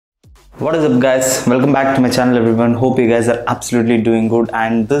What is up guys, welcome back to my channel everyone. Hope you guys are absolutely doing good,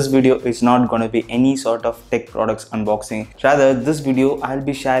 and this video is not going to be any sort of tech products unboxing. Rather, this video I'll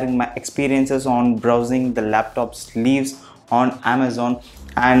be sharing my experiences on browsing the laptop sleeves on Amazon,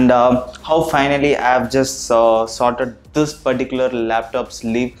 and how finally I've just sorted this particular laptop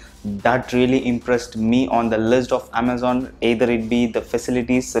sleeve that really impressed me on the list of Amazon, either it be the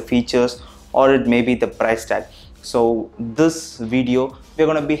facilities, the features, or it may be the price tag. So this video we're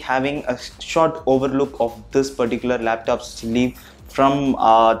going to be having a short overlook of this particular laptop sleeve from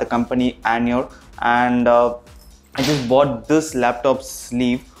the company Annure, and I just bought this laptop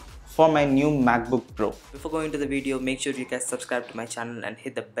sleeve for my new MacBook Pro. Before going to the video, make sure you guys subscribe to my channel and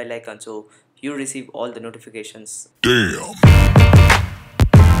hit the bell icon so you receive all the notifications. Damn.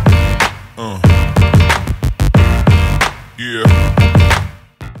 Yeah.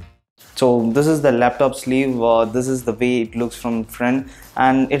 So this is the laptop sleeve. This is the way it looks from front,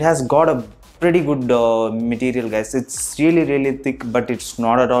 and it has got a pretty good material guys. It's really thick, but it's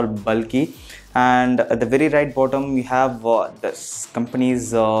not at all bulky. And at the very right bottom we have this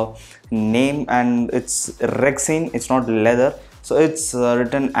company's name, and it's Rexine. It's not leather, so it's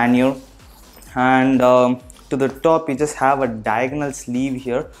written Annure. And to the top you just have a diagonal sleeve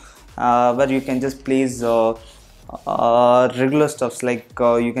here, where you can just place regular stuffs, like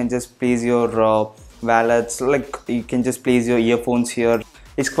you can just place your wallets, like you can just place your earphones here.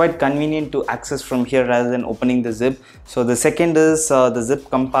 It's quite convenient to access from here rather than opening the zip. So the second is the zip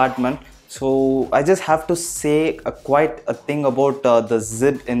compartment. So I just have to say quite a thing about the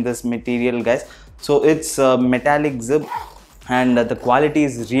zip in this material guys. So it's metallic zip, and the quality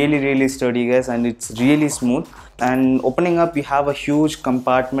is really sturdy guys, and it's really smooth. And opening up, you have a huge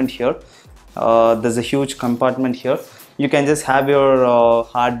compartment here. There's a huge compartment here. You can just have your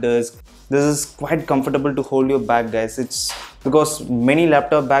hard disk. This is quite comfortable to hold your bag guys. It's because many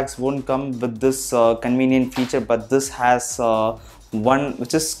laptop bags won't come with this convenient feature, but this has one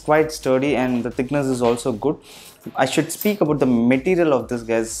which is quite sturdy, and the thickness is also good. I should speak about the material of this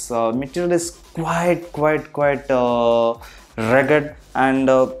guys. Material is quite rugged, and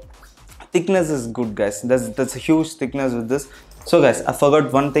thickness is good guys. That's a huge thickness with this. So guys, I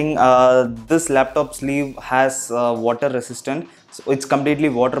forgot one thing. This laptop sleeve has water resistant, so it's completely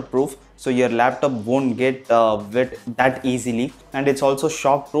waterproof, so your laptop won't get wet that easily, and it's also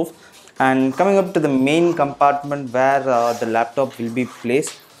shock proof. And coming up to the main compartment where the laptop will be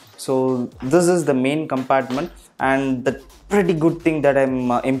placed. So this is the main compartment, and the pretty good thing that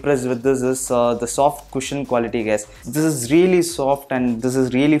I'm impressed with this is the soft cushion quality guys. This is really soft and this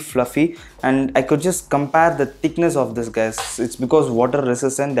is really fluffy, and I could just compare the thickness of this guys. It's because water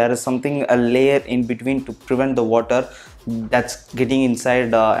resistant, there is something, a layer in between to prevent the water that's getting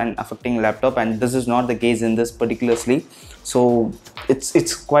inside and affecting laptop, and this is not the case in this particular sleeve. So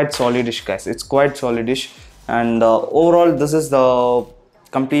it's quite solidish guys. It's quite solidish, and overall this is the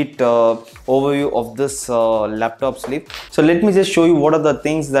complete overview of this laptop sleeve. So let me just show you what are the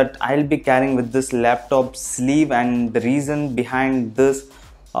things that I'll be carrying with this laptop sleeve, and the reason behind this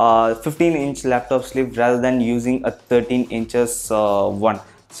 15-inch laptop sleeve rather than using a 13 inches one.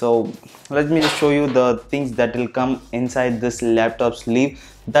 So let me just show you the things that will come inside this laptop sleeve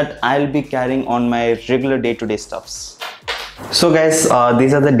that I'll be carrying on my regular day-to-day stuffs. So guys,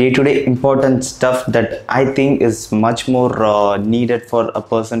 these are the day-to-day important stuff that I think is much more needed for a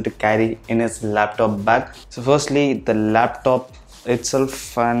person to carry in his laptop bag. So firstly, the laptop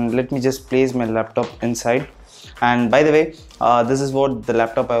itself, and let me just place my laptop inside. And by the way, this is what the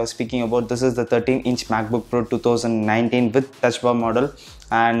laptop I was speaking about. This is the 13-inch MacBook Pro 2019 with touch bar model.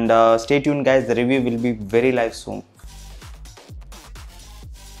 And stay tuned guys, the review will be very live soon.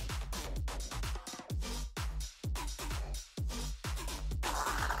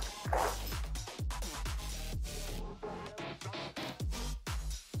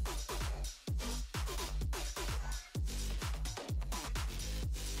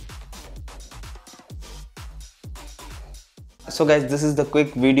 So guys, this is the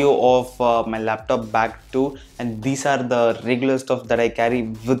quick video of my laptop bag too, and these are the regular stuff that I carry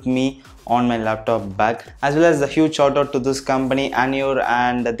with me on my laptop bag, as well as a huge shout out to this company Annure,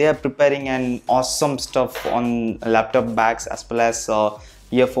 and they are preparing an awesome stuff on laptop bags as well as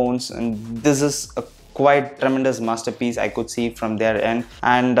earphones, and this is a quite tremendous masterpiece I could see from their end.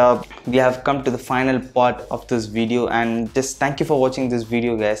 And we have come to the final part of this video, and just thank you for watching this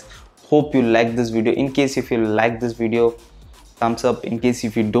video guys. Hope you like this video. In case if you like this video, thumbs up. In case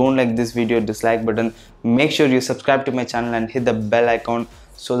if you don't like this video, dislike button. Make sure you subscribe to my channel and hit the bell icon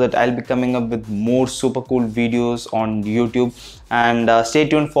so that I'll be coming up with more super cool videos on YouTube. And stay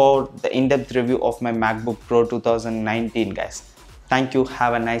tuned for the in-depth review of my MacBook Pro 2019 guys. Thank you.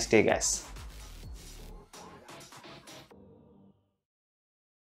 Have a nice day, guys.